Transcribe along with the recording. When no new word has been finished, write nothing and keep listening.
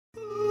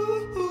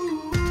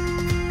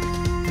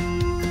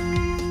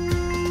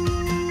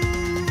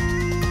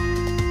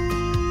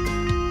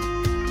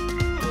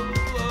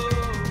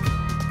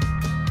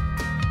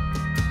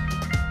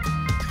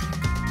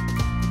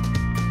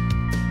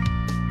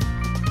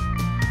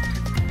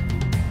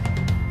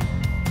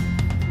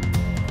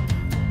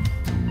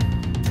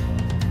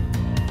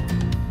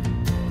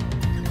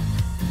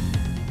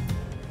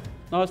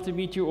Nice to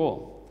meet you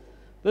all.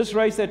 This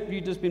race that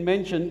we've just been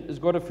mentioned has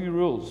got a few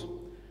rules.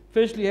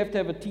 Firstly, you have to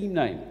have a team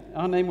name.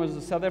 Our name was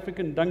the South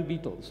African Dung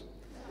Beetles.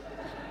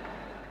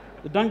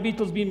 The Dung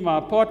Beetles being my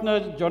partner,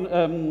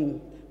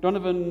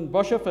 Donovan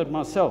Boshoff, and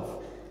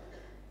myself.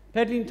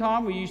 Paddling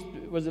time,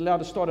 was allowed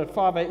to start at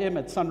 5 a.m.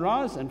 at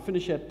sunrise and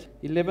finish at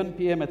 11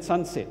 p.m. at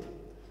sunset.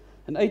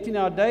 An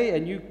 18-hour day,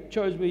 and you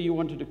chose where you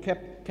wanted to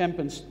camp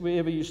and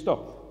wherever you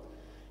stop.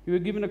 You were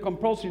given a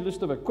compulsory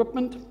list of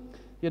equipment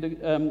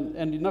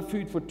and enough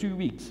food for 2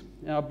 weeks.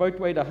 Our boat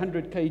weighed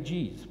 100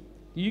 kgs.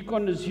 The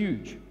Yukon is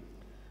huge.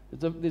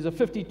 There's a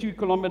 52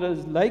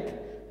 kilometers lake.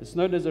 It's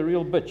known as a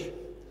real bitch.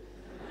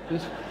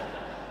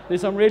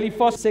 There's some really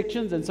fast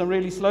sections and some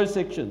really slow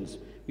sections.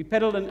 We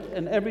paddled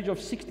an average of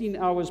 16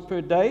 hours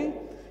per day,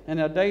 and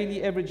our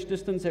daily average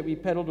distance that we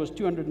paddled was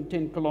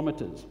 210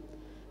 kilometers.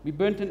 We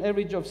burnt an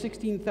average of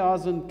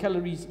 16,000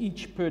 calories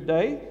each per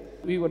day.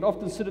 We would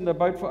often sit in the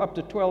boat for up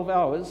to 12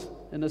 hours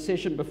in a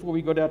session before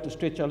we got out to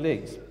stretch our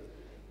legs.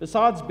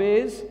 Besides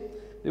bears,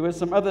 there were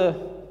some other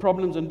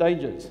problems and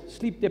dangers.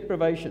 Sleep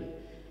deprivation.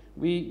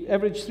 We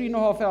averaged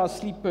 3.5 hours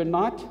sleep per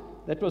night.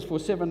 That was for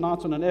 7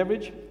 nights on an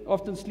average,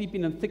 often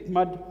sleeping in thick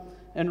mud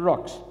and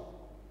rocks.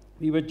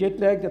 We were jet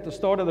lagged at the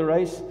start of the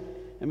race,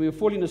 and we were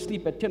falling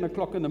asleep at 10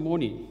 o'clock in the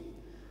morning.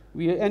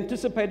 We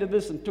anticipated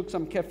this and took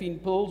some caffeine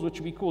pills,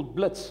 which we called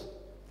Blitz.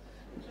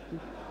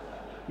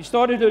 We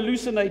started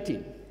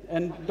hallucinating,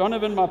 and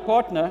Donovan, my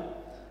partner,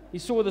 he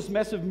saw this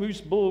massive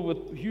moose bull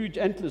with huge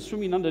antlers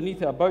swimming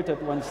underneath our boat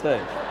at one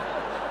stage.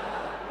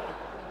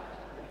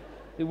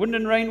 The wind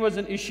and rain was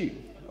an issue.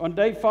 On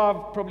day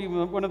 5, probably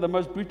one of the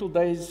most brutal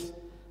days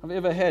I've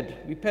ever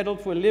had, we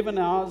paddled for 11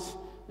 hours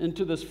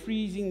into this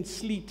freezing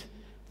sleet,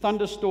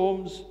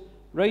 thunderstorms,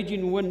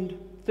 raging wind,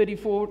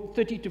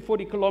 30 to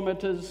 40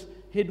 kilometers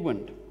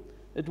headwind.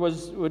 It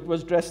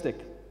was drastic.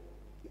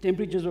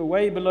 Temperatures were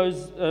way below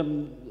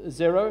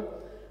zero,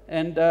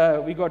 and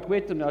we got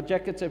wet, and our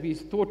jackets that we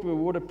thought were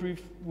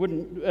waterproof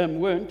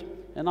weren't,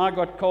 and I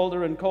got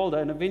colder and colder,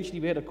 and eventually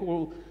we had to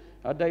call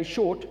our day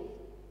short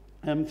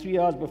 3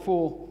 hours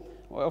before,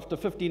 after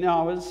 15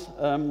 hours,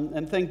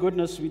 and thank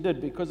goodness we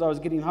did, because I was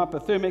getting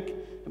hypothermic,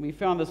 and we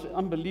found this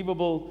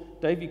unbelievable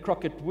Davy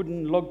Crockett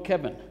wooden log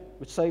cabin,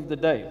 which saved the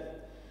day.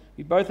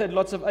 We both had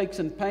lots of aches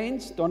and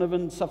pains.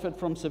 Donovan suffered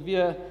from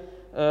severe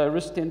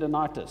wrist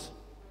tendonitis.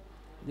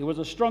 There was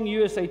a strong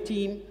USA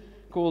team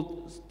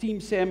called Team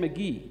Sam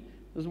McGee.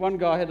 This one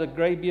guy had a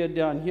grey beard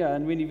down here,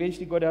 and when he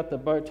eventually got out the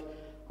boat,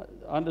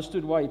 I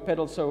understood why he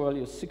paddled so well.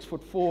 He was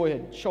 6'4", he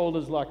had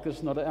shoulders like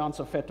this, not an ounce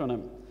of fat on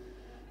him.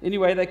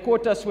 Anyway, they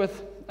caught us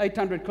with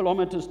 800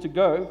 kilometers to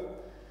go,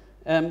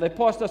 and they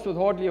passed us with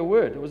hardly a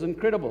word. It was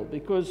incredible,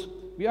 because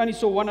we only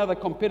saw one other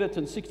competitor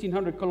in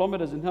 1,600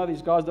 kilometers, and now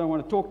these guys don't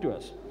want to talk to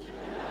us.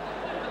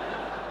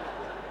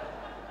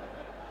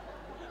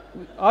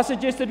 I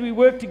suggested we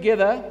work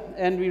together,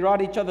 and we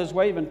ride each other's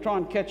wave and try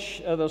and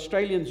catch the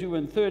Australians who were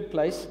in 3rd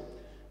place,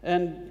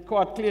 and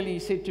quite clearly he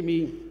said to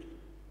me,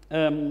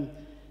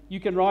 you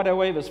can ride our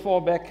wave as far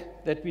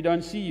back that we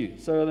don't see you.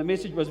 So the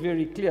message was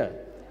very clear.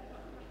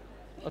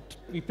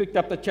 We picked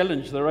up the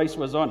challenge. The race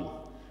was on.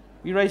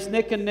 We raced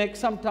neck and neck,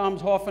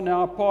 sometimes half an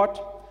hour apart.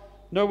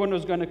 No one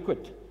was going to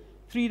quit.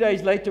 3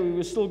 days later, we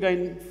were still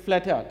going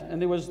flat out, and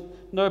there was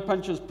no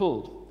punches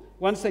pulled.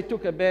 Once they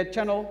took a bad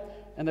channel,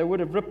 and they would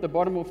have ripped the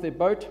bottom off their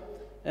boat,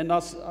 and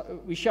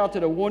we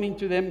shouted a warning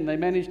to them, and they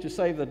managed to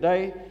save the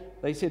day.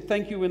 They said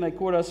thank you when they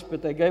caught us,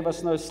 but they gave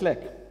us no slack.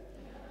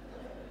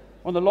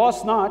 On the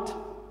last night,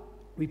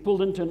 we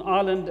pulled into an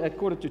island at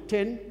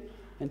 9:45,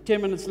 and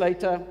 10 minutes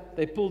later,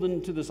 they pulled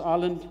into this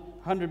island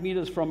 100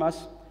 meters from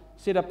us,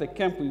 set up the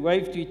camp. We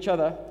waved to each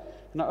other,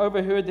 and I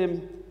overheard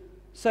them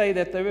say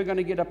that they were going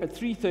to get up at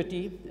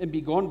 3:30 and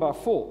be gone by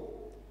 4.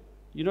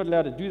 You're not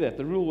allowed to do that.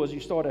 The rule was you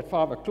start at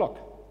 5 o'clock.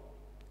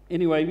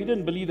 Anyway, we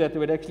didn't believe that they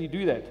would actually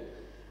do that.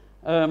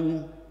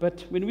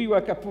 But when we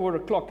woke up at 4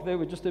 o'clock, they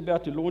were just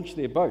about to launch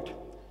their boat,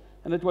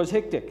 and it was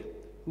hectic.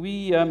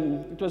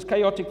 It was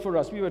chaotic for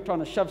us. We were trying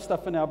to shove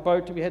stuff in our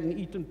boat. We hadn't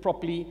eaten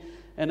properly.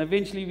 And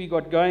eventually we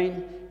got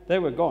going. They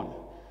were gone.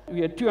 We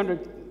had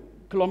 200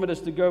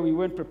 kilometers to go. We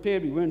weren't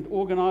prepared. We weren't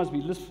organized.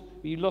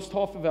 We lost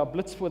half of our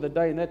blitz for the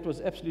day, and that was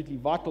absolutely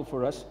vital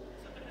for us.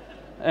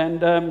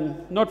 And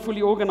not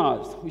fully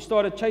organized. We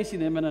started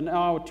chasing them, and an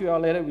hour or 2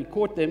 hours later we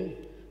caught them,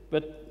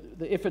 but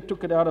the effort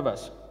took it out of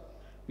us.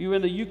 We were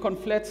in the Yukon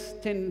Flats,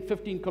 10,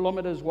 15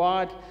 kilometers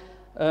wide,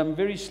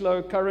 very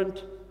slow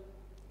current,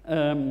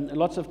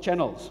 lots of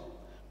channels.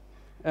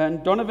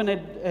 And Donovan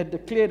had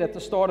declared at the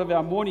start of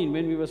our morning,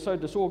 when we were so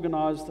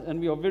disorganized,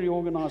 and we are very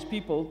organized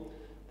people,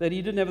 that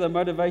he didn't have the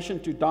motivation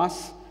to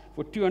dice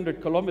for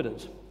 200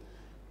 kilometers.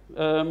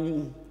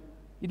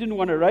 He didn't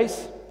want to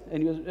race,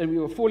 and we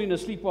were falling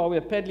asleep while we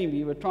were paddling.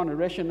 We were trying to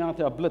ration out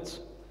our blitz.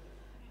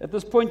 At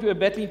this point, we were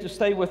battling to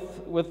stay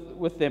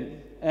with them,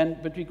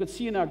 but we could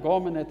see in our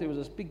Garmin that there was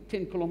this big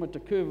 10-kilometer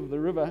curve of the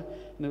river,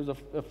 and there was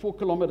a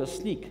 4-kilometer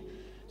sneak.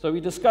 So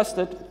we discussed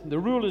it. The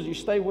rule is you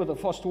stay with the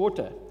fast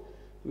water.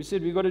 We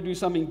said we've got to do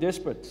something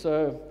desperate.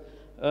 So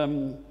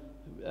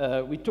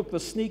we took the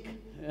sneak,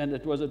 and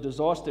it was a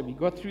disaster. We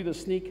got through the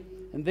sneak,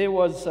 and there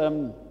was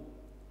the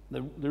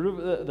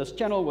river. This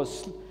channel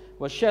was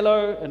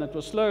shallow, and it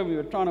was slow. We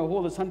were trying to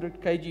haul this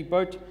 100 kg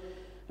boat.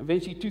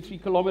 Eventually,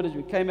 2-3 kilometers,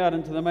 we came out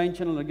into the main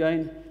channel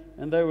again,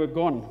 and they were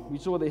gone. We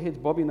saw their heads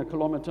bobbing 1.5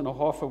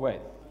 kilometers away.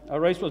 Our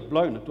race was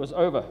blown. It was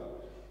over.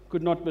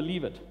 Could not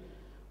believe it.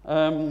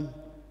 And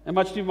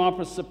much to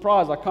my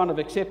surprise, I kind of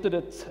accepted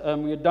it.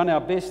 We had done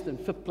our best, and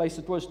 5th place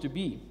it was to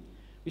be.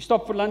 We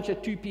stopped for lunch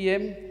at 2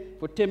 p.m.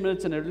 for 10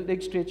 minutes and a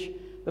leg stretch.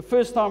 The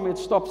first time we had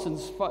stopped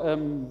since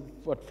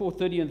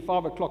 4:30 and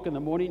 5 o'clock in the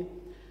morning.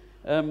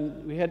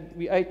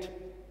 We ate,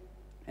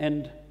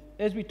 and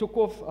as we took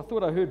off, I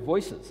thought I heard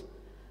voices,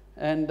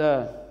 and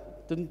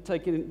didn't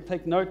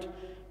take note.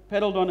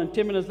 Paddled on, and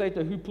 10 minutes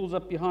later, who pulls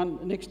up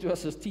behind next to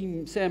us is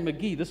Team Sam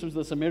McGee. This was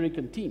this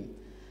American team.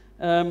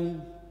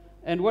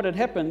 And what had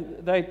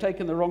happened, they had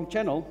taken the wrong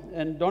channel,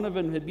 and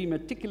Donovan had been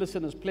meticulous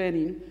in his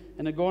planning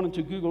and had gone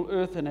into Google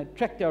Earth and had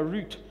tracked our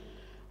route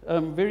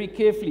very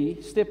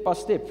carefully, step by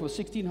step, for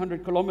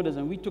 1,600 kilometers,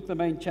 and we took the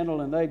main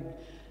channel, and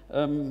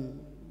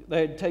they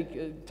had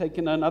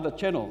taken another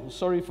channel.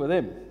 Sorry for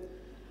them.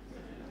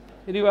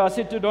 Anyway, I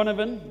said to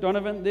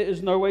Donovan, there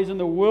is no ways in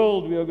the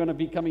world we are going to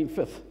be coming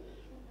 5th.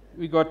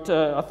 We got,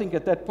 I think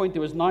at that point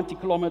there was 90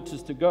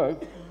 kilometers to go.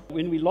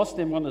 When we lost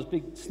them on this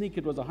big sneak,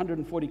 it was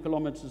 140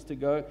 kilometers to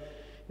go.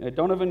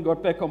 Donovan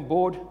got back on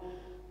board,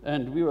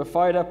 and we were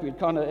fired up. We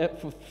kind of,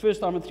 for the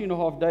first time in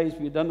 3.5 days,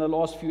 we had done the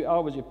last few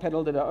hours. We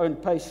paddled at our own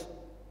pace,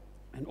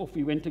 and off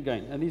we went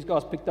again. And these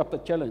guys picked up the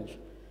challenge.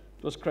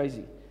 It was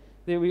crazy.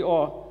 There we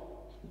are,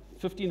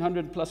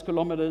 1,500 plus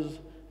kilometers,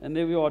 and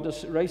there we are,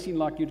 just racing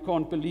like you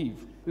can't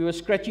believe. We were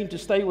scratching to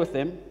stay with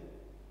them,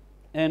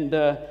 and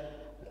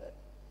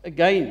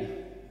again,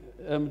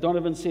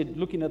 Donovan said,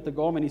 looking at the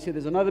Garmin, he said,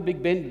 there's another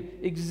big bend,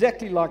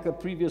 exactly like the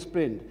previous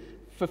bend,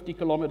 50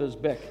 kilometers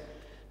back.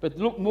 But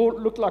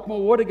looked like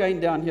more water going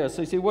down here.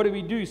 So he said, what do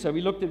we do? So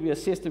we looked at, we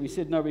assessed it, we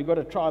said, no, we've got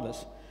to try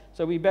this.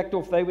 So we backed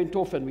off, they went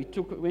off, and we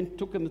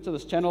took them to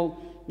this channel,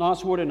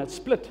 nice water, and it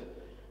split.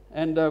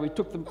 And we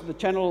took the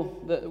channel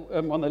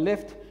on the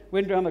left,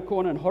 went around the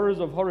corner, and horrors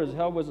of horrors,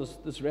 how was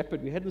this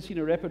rapid? We hadn't seen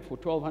a rapid for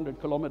 1,200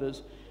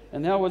 kilometers.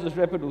 And how was this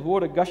rapid with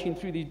water gushing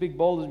through these big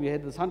boulders? We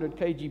had this 100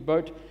 kg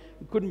boat.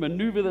 We couldn't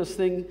maneuver this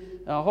thing.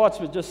 Our hearts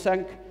were just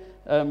sunk.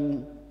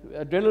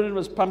 Adrenaline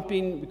was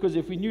pumping, because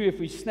if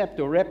we snapped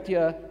or wrapped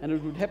here, and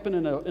it would happen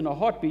in a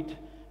heartbeat,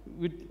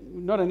 we'd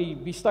not only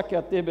be stuck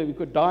out there, but we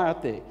could die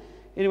out there.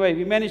 Anyway,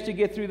 we managed to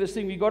get through this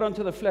thing. We got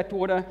onto the flat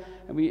water,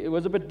 and it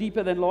was a bit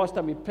deeper than last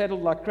time. We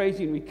paddled like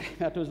crazy, and we came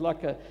out. It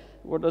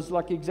was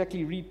like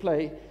exactly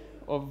replay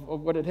of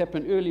what had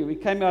happened earlier. We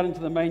came out into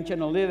the main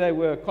channel. There they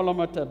were, a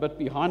kilometer, but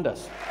behind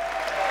us.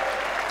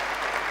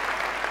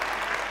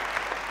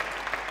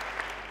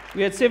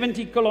 We had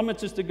 70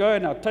 kilometers to go,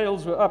 and our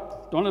tails were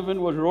up.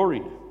 Donovan was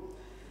roaring.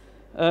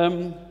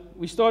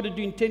 We started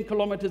doing 10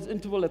 kilometers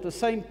interval at the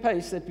same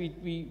pace that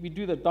we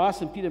do the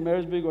dice in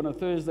Pietermaritzburg on a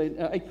Thursday,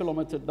 8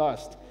 kilometer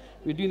diced.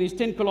 We're doing these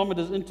 10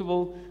 kilometers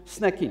interval,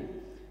 snacking.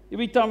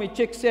 Every time we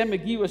checked, Sam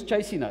McGee was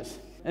chasing us.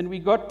 And we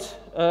got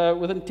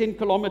within 10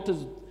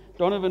 kilometers.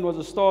 Donovan was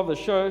the star of the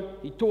show.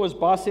 He tore his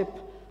bicep.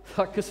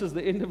 Like, this is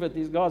the end of it.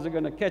 These guys are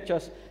going to catch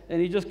us.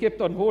 And he just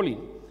kept on hauling.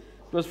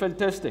 It was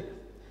fantastic.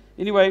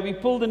 Anyway, we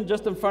pulled in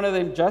just in front of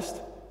them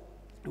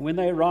and when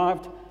they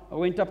arrived, I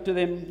went up to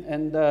them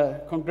and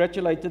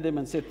congratulated them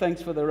and said,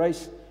 thanks for the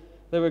race.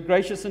 They were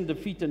gracious in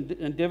defeat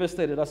and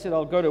devastated. I said,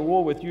 I'll go to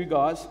war with you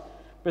guys.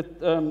 But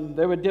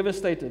they were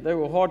devastated. They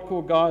were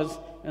hardcore guys,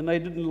 and they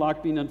didn't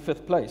like being in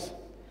 5th place.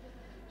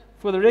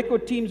 For the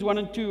record, teams 1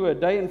 and 2 were a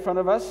day in front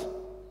of us,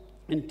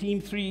 and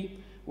team 3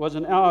 was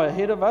an hour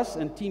ahead of us,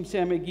 and team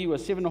Sam McGee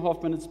was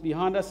 7.5 minutes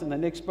behind us, and the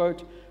next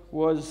boat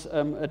was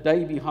a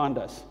day behind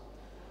us.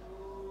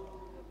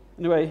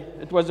 Anyway,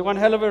 it was one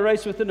hell of a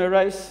race within a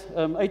race,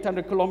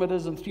 800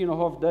 kilometers in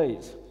 3.5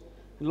 days.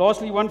 And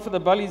lastly, one for the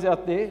bullies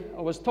out there.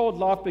 I was told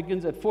life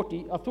begins at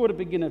 40. I thought it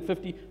began at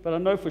 50, but I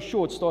know for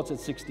sure it starts at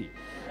 60.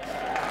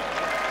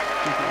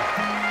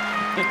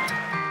 Thank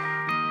you.